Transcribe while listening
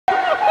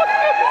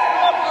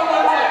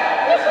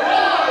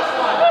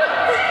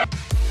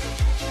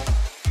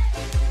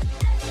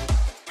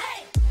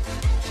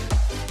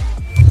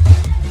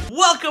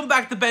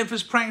back to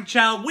Benford's Prank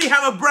Channel. We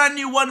have a brand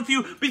new one for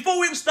you. Before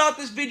we even start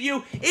this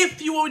video, if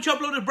you want me to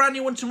upload a brand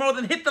new one tomorrow,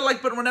 then hit the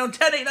like button right now.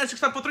 10, 8, 9,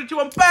 6, 5, 4, 3, 2,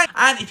 1, bang!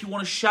 And if you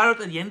want to shout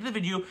out at the end of the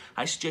video,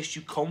 I suggest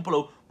you comment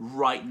below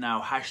right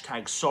now.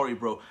 Hashtag sorry,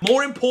 bro.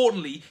 More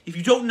importantly, if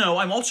you don't know,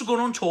 I'm also going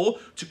on tour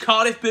to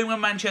Cardiff,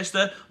 Birmingham,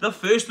 Manchester. The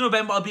 1st of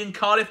November, I'll be in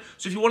Cardiff.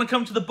 So if you want to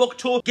come to the book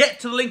tour, get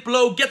to the link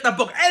below, get that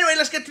book. Anyway,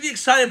 let's get to the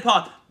exciting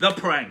part, the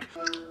prank.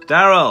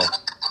 Daryl.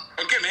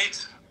 Okay,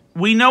 mate.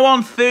 We know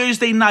on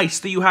Thursday nights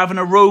that you have an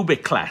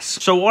aerobic class.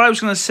 So what I was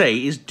going to say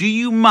is, do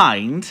you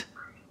mind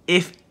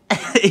if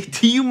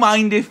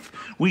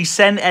we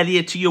send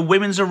Elliot to your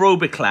women's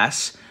aerobic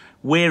class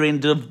wearing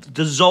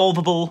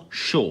dissolvable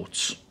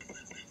shorts?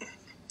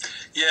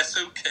 Yes,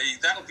 okay,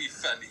 that'll be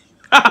funny.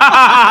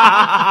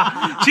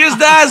 Cheers,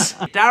 Daz!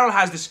 Daryl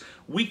has this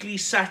weekly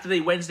Saturday,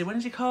 Wednesday, when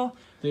is it called?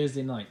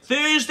 Thursday night.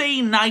 Thursday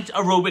night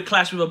aerobic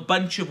class with a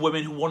bunch of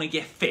women who want to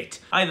get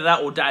fit. Either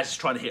that or Daz is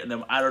trying to hit on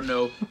them. I don't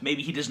know.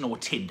 Maybe he doesn't know what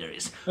Tinder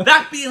is.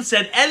 That being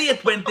said,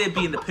 Elliot went there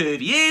being the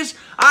perv he is.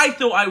 I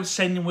thought I would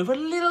send him with a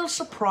little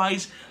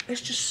surprise.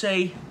 Let's just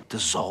say,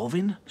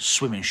 dissolving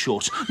swimming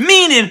shorts.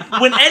 Meaning,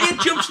 when Elliot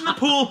jumps in the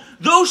pool,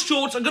 those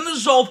shorts are going to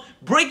dissolve,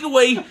 break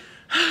away.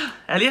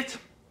 Elliot,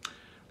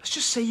 let's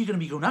just say you're going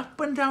to be going up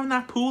and down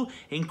that pool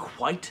in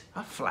quite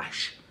a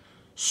flash.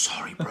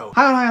 Sorry, bro.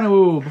 Hang on,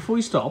 whoa, before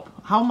you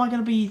stop, how am I going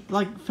to be,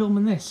 like,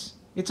 filming this?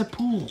 It's a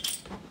pool.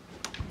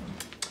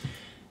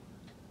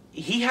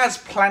 He has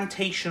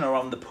plantation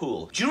around the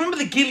pool. Do you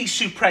remember the ghillie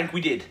suit prank we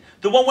did?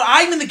 The one where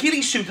I'm in the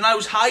ghillie suit and I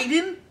was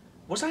hiding?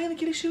 Was I in the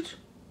ghillie suit?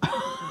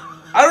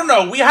 I don't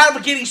know. We have a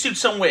ghillie suit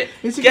somewhere.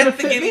 Get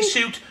the ghillie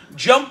suit,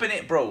 jump in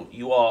it. Bro,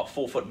 you are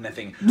 4 foot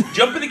nothing.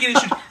 Jump in the ghillie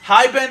suit,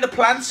 hide behind the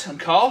plants, and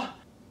Carl,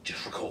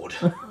 just record.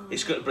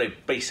 It's good.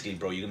 Basically,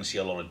 bro, you're going to see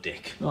a lot of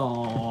dick.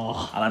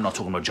 Aww. And I'm not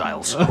talking about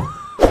Giles.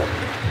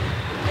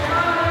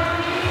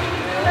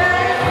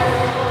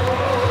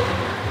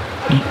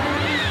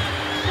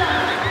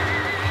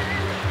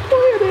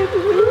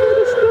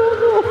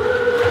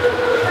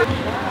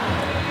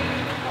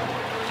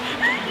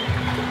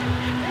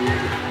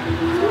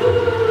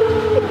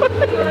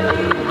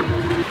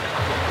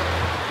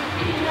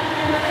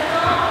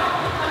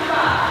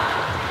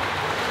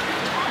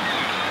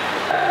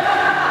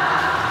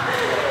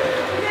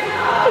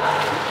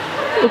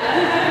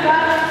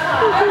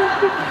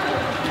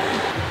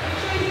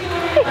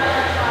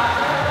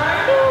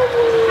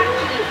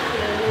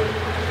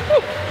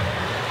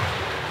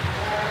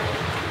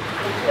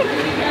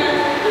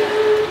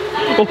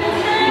 Oh,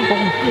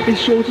 his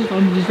shorts is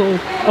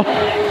undissolved. Oh, my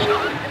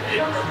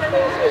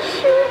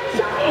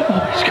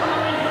God.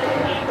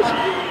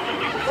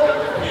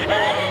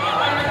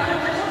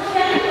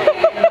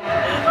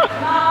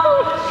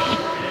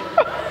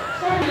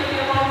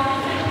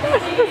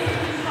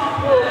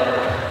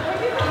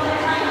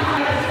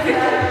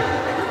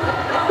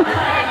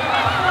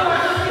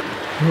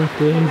 Right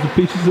there's the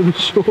pieces of the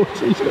shorts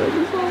he's got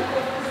dissolved.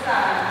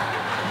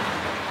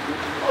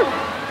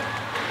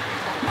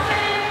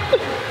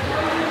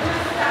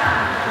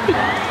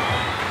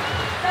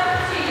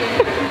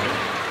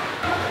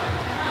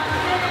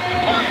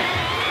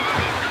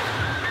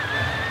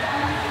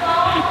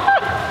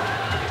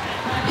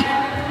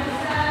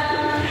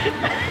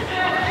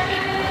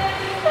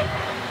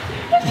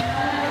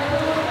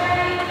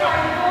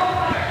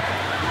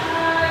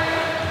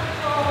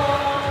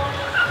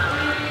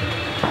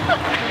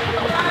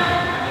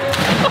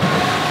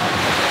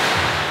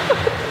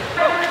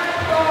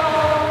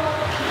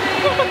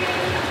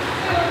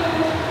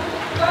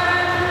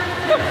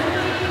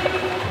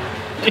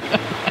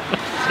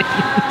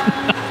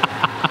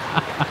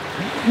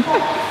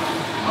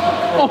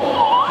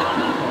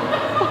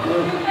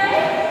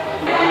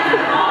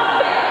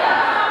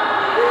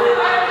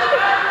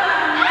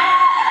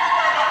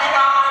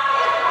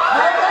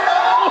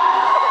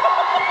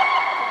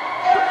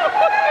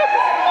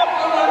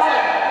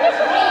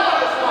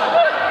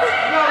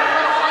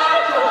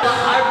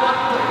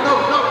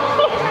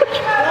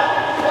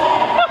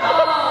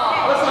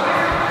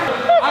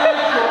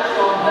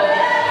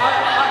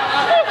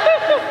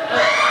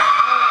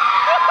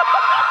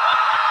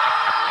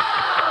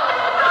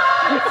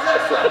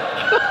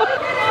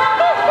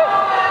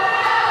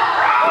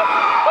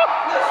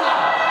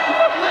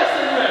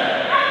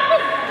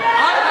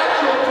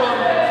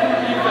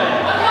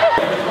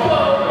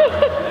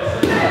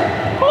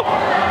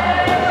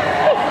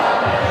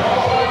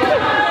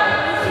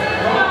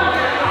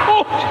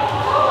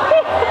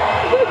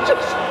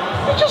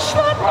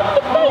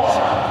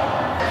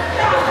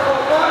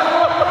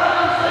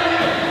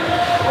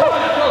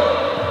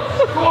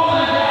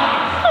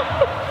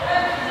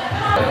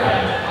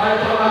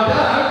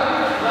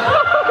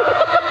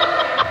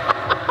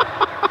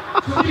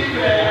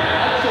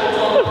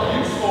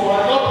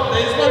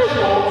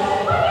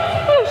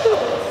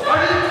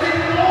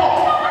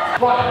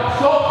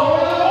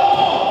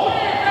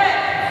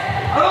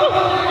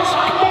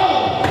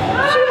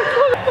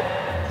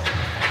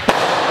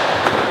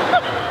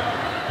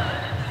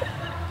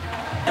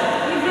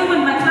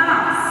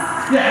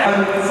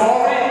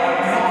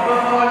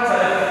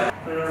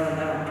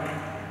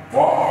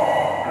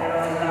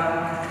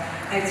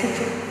 I took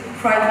a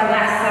private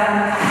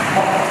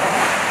lesson.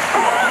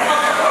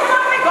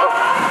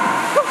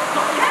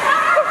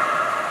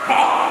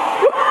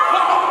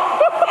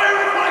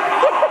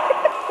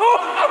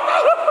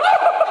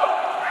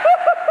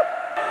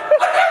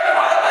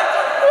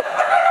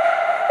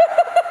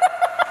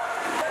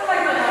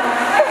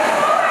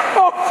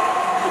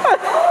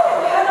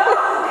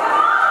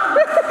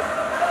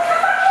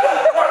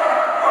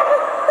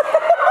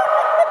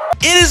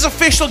 It is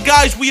official,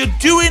 guys. We are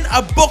doing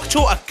a book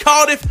tour at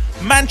Cardiff,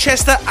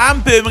 Manchester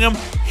and Birmingham.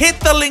 Hit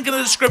the link in the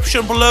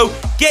description below.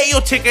 Get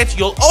your ticket.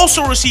 You'll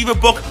also receive a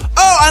book.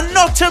 Oh, and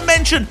not to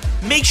mention,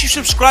 make sure you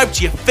subscribe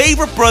to your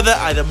favourite brother,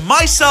 either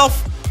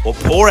myself or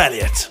poor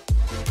Elliot.